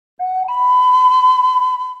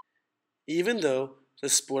Even though the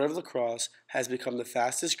sport of lacrosse has become the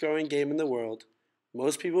fastest growing game in the world,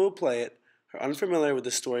 most people who play it are unfamiliar with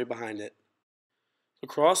the story behind it.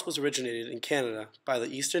 Lacrosse was originated in Canada by the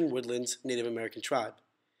Eastern Woodlands Native American tribe.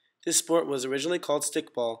 This sport was originally called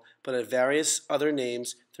stickball, but had various other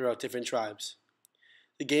names throughout different tribes.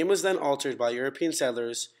 The game was then altered by European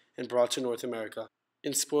settlers and brought to North America.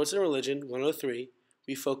 In Sports and Religion 103,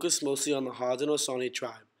 we focus mostly on the Haudenosaunee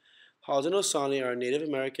tribe. Haudenosaunee are a Native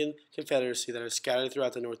American confederacy that are scattered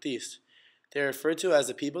throughout the Northeast. They are referred to as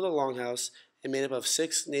the people of the Longhouse and made up of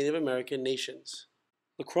 6 Native American nations.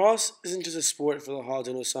 Lacrosse isn't just a sport for the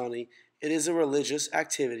Haudenosaunee, it is a religious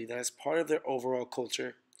activity that is part of their overall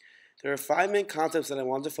culture. There are 5 main concepts that I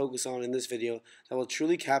want to focus on in this video that will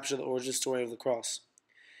truly capture the origin story of lacrosse.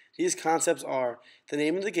 These concepts are the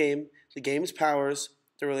name of the game's powers,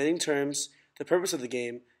 the relating terms, the purpose of the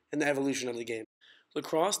game, and the evolution of the game.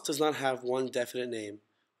 Lacrosse does not have one definite name.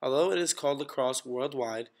 Although it is called lacrosse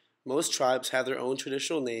worldwide, most tribes have their own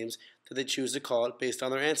traditional names that they choose to call it based on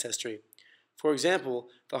their ancestry. For example,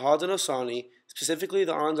 the Haudenosaunee, specifically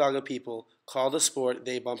the Onondaga people, call the sport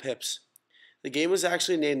they bump hips. The game was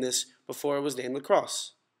actually named this before it was named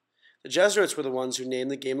lacrosse. The Jesuits were the ones who named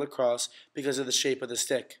the game lacrosse because of the shape of the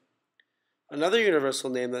stick. Another universal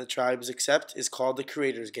name that the tribes accept is called the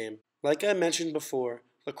Creator's Game. Like I mentioned before,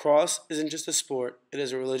 lacrosse isn't just a sport, it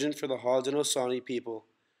is a religion for the Haudenosaunee people.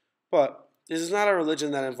 But this is not a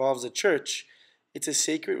religion that involves a church, it's a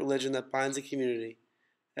sacred religion that binds a community.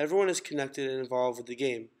 Everyone is connected and involved with the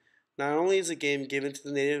game. Not only is the game given to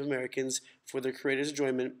the Native Americans for their creator's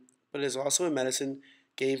enjoyment, but it is also a medicine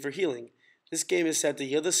game for healing. This game is said to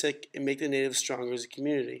heal the sick and make the natives stronger as a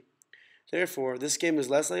community. Therefore, this game is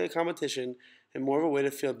less like a competition and more of a way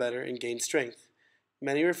to feel better and gain strength.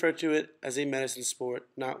 Many refer to it as a medicine sport,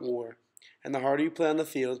 not war. And the harder you play on the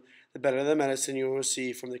field, the better the medicine you will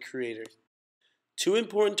receive from the Creator. 2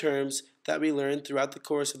 important terms that we learned throughout the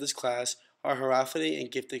course of this class are hierophany and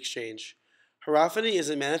gift exchange. Hierophany is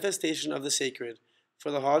a manifestation of the sacred. For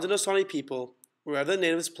the Haudenosaunee people, wherever the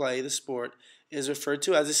natives play the sport, it is referred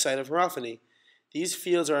to as a site of hierophany. These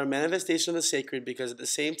fields are a manifestation of the sacred because at the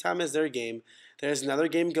same time as their game, there is another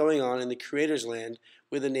game going on in the Creator's land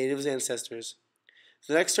with the natives' ancestors.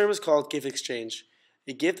 The next term is called gift exchange.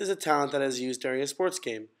 A gift is a talent that is used during a sports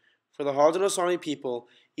game. For the Haudenosaunee people,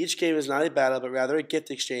 each game is not a battle but rather a gift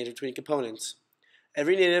exchange between components.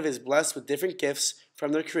 Every native is blessed with different gifts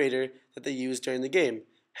from their creator that they use during the game.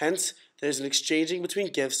 Hence, there is an exchanging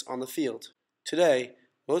between gifts on the field. Today,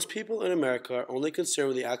 most people in America are only concerned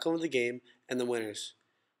with the outcome of the game and the winners.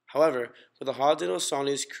 However, with the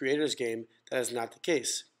Haudenosaunee Creator's Game, that is not the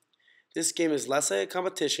case. This game is less like a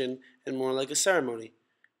competition and more like a ceremony.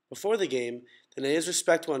 Before the game, the natives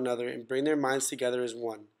respect one another and bring their minds together as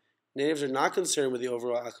one. Natives are not concerned with the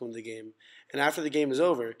overall outcome of the game, and after the game is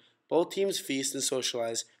over, both teams feast and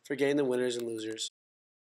socialize, forgetting the winners and losers.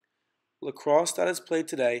 Lacrosse that is played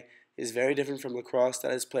today is very different from lacrosse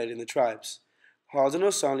that is played in the tribes.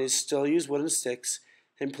 Haudenosaunee still use wooden sticks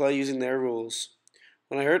and play using their rules.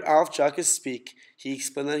 When I heard Alf Jacques speak, he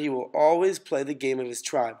explained that he will always play the game of his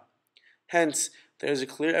tribe. Hence, there is a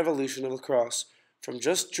clear evolution of lacrosse, from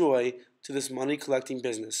just joy to this money-collecting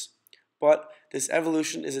business. But this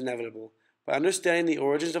evolution is inevitable. By understanding the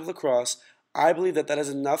origins of lacrosse, I believe that is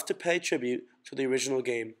enough to pay tribute to the original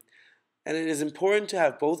game. And it is important to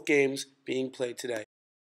have both games being played today.